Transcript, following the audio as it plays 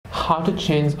how to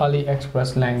change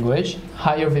AliExpress language.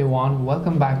 Hi everyone,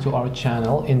 welcome back to our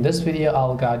channel. In this video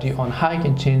I'll guide you on how you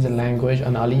can change the language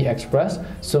on AliExpress,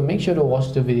 so make sure to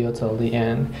watch the video till the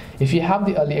end. If you have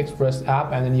the AliExpress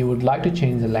app and then you would like to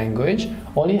change the language,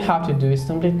 all you have to do is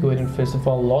simply go ahead and first of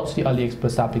all launch the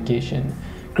AliExpress application.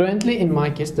 Currently in my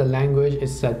case the language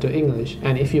is set to English,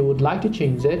 and if you would like to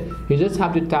change it, you just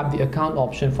have to tap the account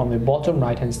option from the bottom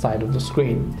right hand side of the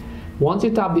screen. Once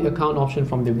you tap the account option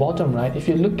from the bottom right, if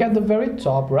you look at the very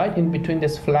top right in between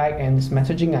this flag and this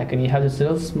messaging icon, you have this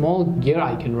little small gear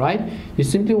icon, right? You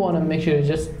simply want to make sure you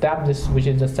just tap this, which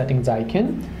is the settings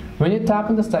icon. When you tap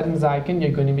on the settings icon,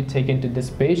 you're going to be taken to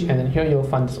this page, and then here you'll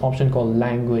find this option called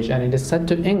language, and it is set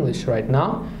to English right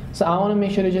now. So I want to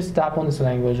make sure to just tap on this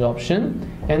language option,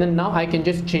 and then now I can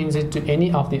just change it to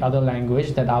any of the other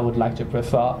language that I would like to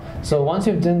prefer. So once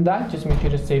you've done that, just make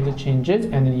sure to save the changes,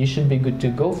 and then you should be good to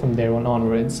go from there on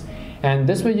onwards. And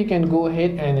this way you can go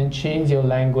ahead and then change your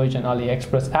language on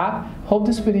AliExpress app. Hope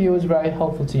this video was very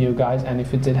helpful to you guys, and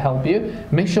if it did help you,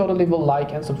 make sure to leave a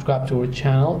like and subscribe to our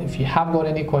channel. If you have got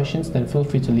any questions, then feel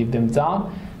free to leave them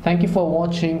down. Thank you for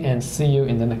watching, and see you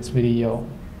in the next video.